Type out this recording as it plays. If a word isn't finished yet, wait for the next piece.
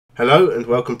Hello and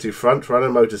welcome to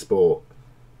Frontrunner Motorsport.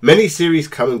 Many series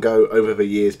come and go over the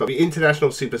years, but the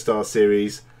International Superstar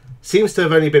Series seems to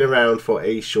have only been around for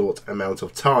a short amount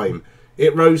of time.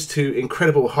 It rose to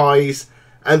incredible highs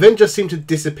and then just seemed to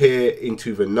disappear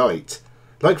into the night.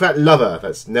 Like that lover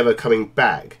that's never coming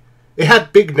back. It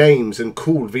had big names and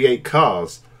cool V8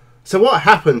 cars. So what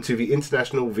happened to the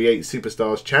International V8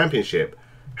 Superstars Championship?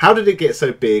 How did it get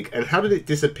so big and how did it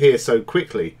disappear so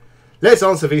quickly? Let's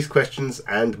answer these questions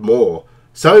and more.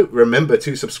 So remember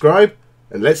to subscribe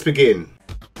and let's begin.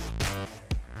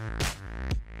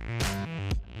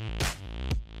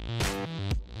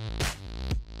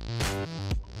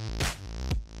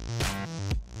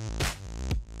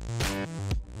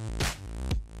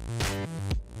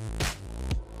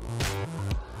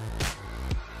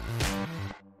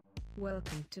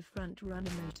 Welcome to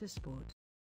Frontrunner Motorsport.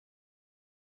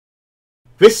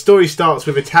 This story starts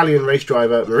with Italian race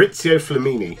driver Maurizio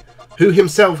Flamini, who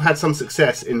himself had some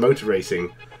success in motor racing.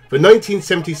 The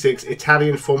 1976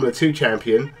 Italian Formula 2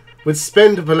 champion would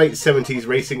spend the late 70s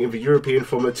racing in the European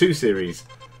Formula 2 series,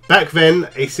 back then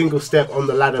a single step on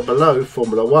the ladder below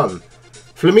Formula 1.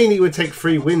 Flamini would take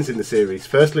 3 wins in the series,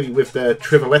 firstly with the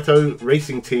Trivoletto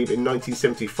racing team in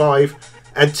 1975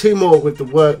 and 2 more with the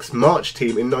Works March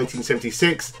team in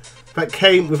 1976 that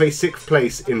came with a 6th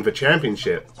place in the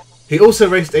championship. He also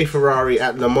raced a Ferrari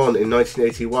at Le Mans in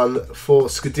 1981 for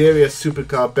Scuderia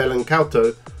Supercar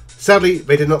Belencauto. Sadly,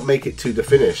 they did not make it to the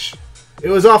finish. It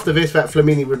was after this that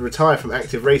Flamini would retire from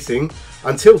active racing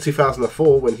until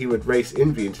 2004 when he would race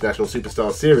in the International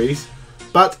Superstar Series,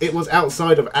 but it was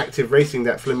outside of active racing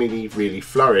that Flamini really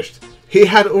flourished. He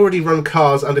had already run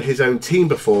cars under his own team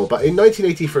before, but in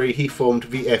 1983 he formed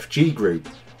the FG Group,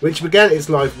 which began its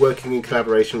life working in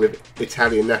collaboration with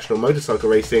Italian National Motorcycle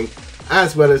Racing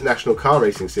as well as National Car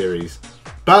Racing Series.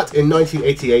 But in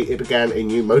 1988 it began a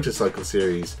new motorcycle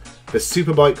series, the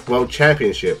Superbike World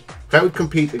Championship, that would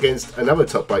compete against another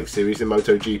top bike series in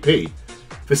MotoGP.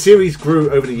 The series grew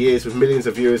over the years with millions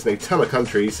of viewers in a ton of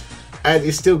countries and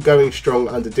is still going strong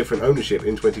under different ownership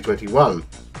in 2021.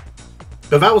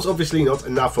 But that was obviously not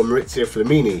enough for Maurizio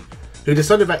Flamini, who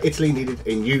decided that Italy needed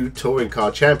a new touring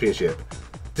car championship.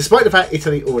 Despite the fact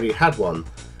Italy already had one,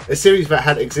 a series that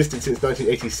had existed since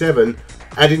 1987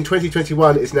 and in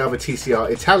 2021 is now the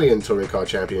TCR Italian Touring Car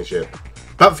Championship.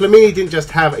 But Flamini didn't just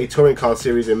have a touring car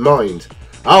series in mind.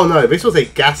 Oh no, this was a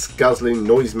gas-guzzling,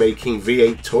 noise-making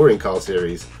V8 touring car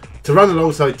series, to run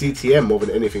alongside DTM more than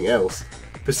anything else.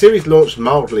 The series launched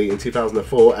mildly in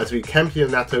 2004 as the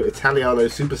Campionato Italiano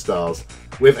Superstars,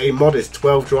 with a modest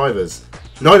 12 drivers,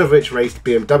 9 of which raced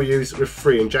BMWs with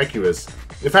 3 in Jaguars.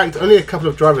 In fact, only a couple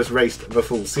of drivers raced the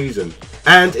full season,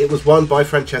 and it was won by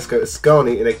Francesco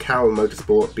Ascani in a Carroll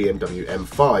Motorsport BMW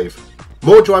M5.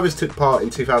 More drivers took part in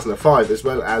 2005 as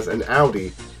well as an Audi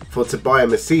for Tobia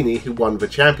Massini, who won the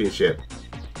championship.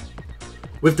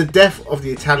 With the death of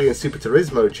the Italian Super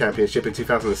Turismo Championship in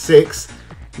 2006,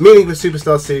 meaning the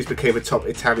Superstar Series became the top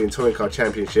Italian touring car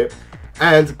championship,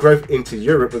 and growth into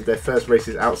Europe with their first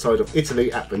races outside of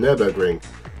Italy at the Nürburgring.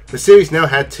 The series now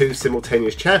had 2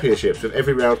 simultaneous championships, with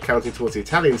every round counting towards the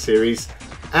Italian series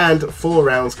and 4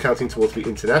 rounds counting towards the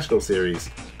International series.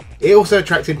 It also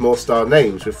attracted more star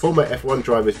names, with former F1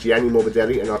 drivers Gianni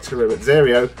Morbidelli and Arturo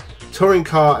Mazzario, touring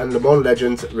car and Le Mans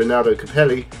legend Rinaldo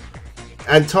Capelli,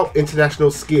 and top international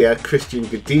skier Christian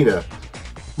Godina.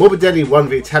 Morbidelli won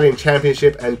the Italian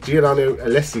Championship and Giuliano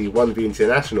Alessi won the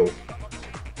International.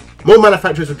 More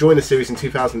manufacturers would join the series in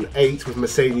 2008, with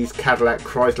Mercedes, Cadillac,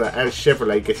 Chrysler and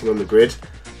Chevrolet getting on the grid,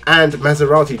 and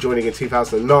Maserati joining in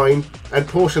 2009, and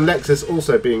Porsche and Lexus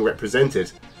also being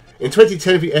represented. In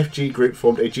 2010 the FG Group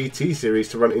formed a GT series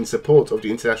to run in support of the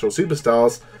International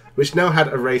Superstars, which now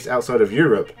had a race outside of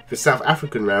Europe, the South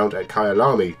African round at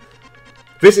Kyalami.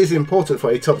 This is important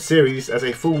for a top series, as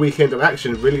a full weekend of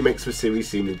action really makes the series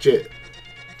seem legit.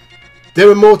 There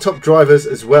were more top drivers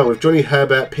as well, with Johnny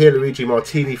Herbert, Pierluigi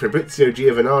Martini, Fabrizio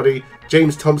Giovanardi,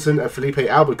 James Thompson and Felipe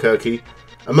Albuquerque,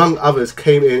 among others,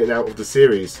 came in and out of the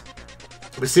series.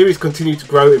 The series continued to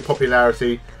grow in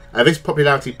popularity, and this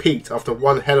popularity peaked after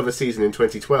one hell of a season in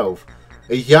 2012.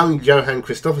 A young Johan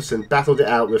Kristoffersson battled it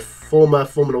out with former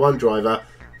Formula 1 driver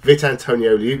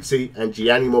Vitantonio Liuzzi, and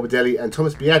Gianni Morbidelli and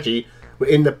Thomas Biaggi were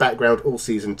in the background all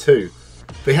season too.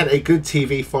 They had a good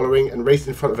TV following and raced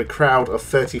in front of a crowd of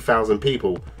 30,000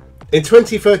 people. In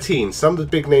 2013, some of the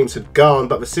big names had gone,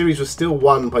 but the series was still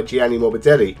won by Gianni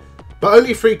Morbidelli. But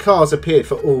only 3 cars appeared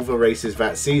for all the races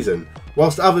that season,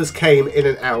 whilst others came in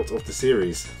and out of the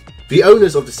series. The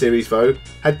owners of the series, though,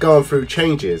 had gone through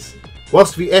changes.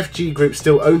 Whilst the FG Group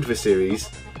still owned the series,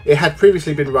 it had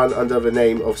previously been run under the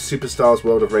name of Superstars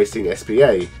World of Racing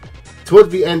SPA. Towards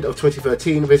the end of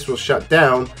 2013, this was shut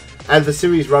down, and the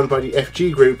series run by the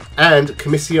FG Group and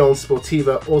Commissione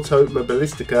Sportiva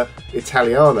Automobilistica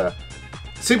Italiana.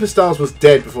 Superstars was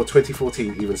dead before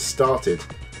 2014 even started.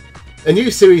 A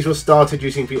new series was started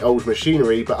using the old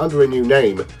machinery, but under a new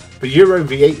name, the Euro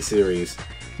V8 series.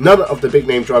 None of the big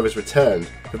name drivers returned.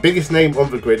 The biggest name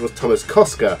on the grid was Thomas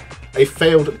Koska, a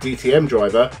failed DTM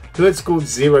driver who had scored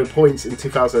 0 points in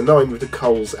 2009 with the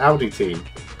Coles Audi team.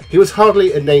 He was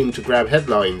hardly a name to grab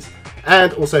headlines,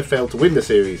 and also failed to win the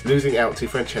series, losing out to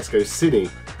Francesco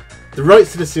Cini. The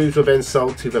rights to the series were then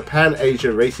sold to the Pan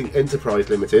Asia Racing Enterprise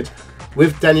Limited,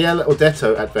 with Daniele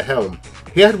Odetto at the helm.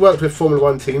 He had worked with Formula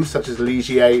 1 teams such as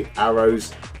Ligier,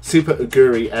 Arrows, Super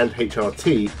Aguri and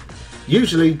HRT,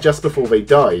 usually just before they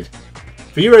died.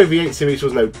 The Euro V8 series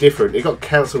was no different. It got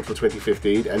cancelled for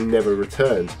 2015 and never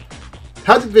returned.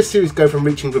 How did this series go from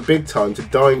reaching the big time to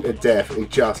dying a death in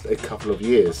just a couple of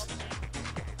years?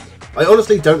 I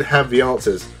honestly don't have the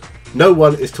answers. No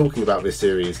one is talking about this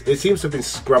series. It seems to have been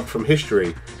scrubbed from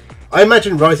history. I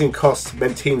imagine rising costs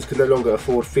meant teams could no longer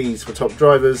afford fees for top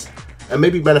drivers, and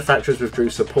maybe manufacturers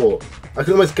withdrew support. I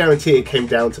can almost guarantee it came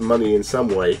down to money in some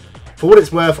way. For what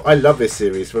it's worth, I love this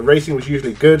series. The racing was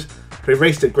usually good, they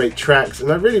raced at great tracks,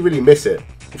 and I really miss it.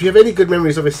 If you have any good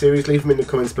memories of this series, leave them in the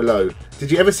comments below.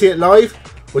 Did you ever see it live,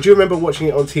 or do you remember watching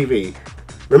it on TV?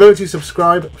 Remember to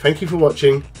subscribe, thank you for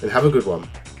watching, and have a good one.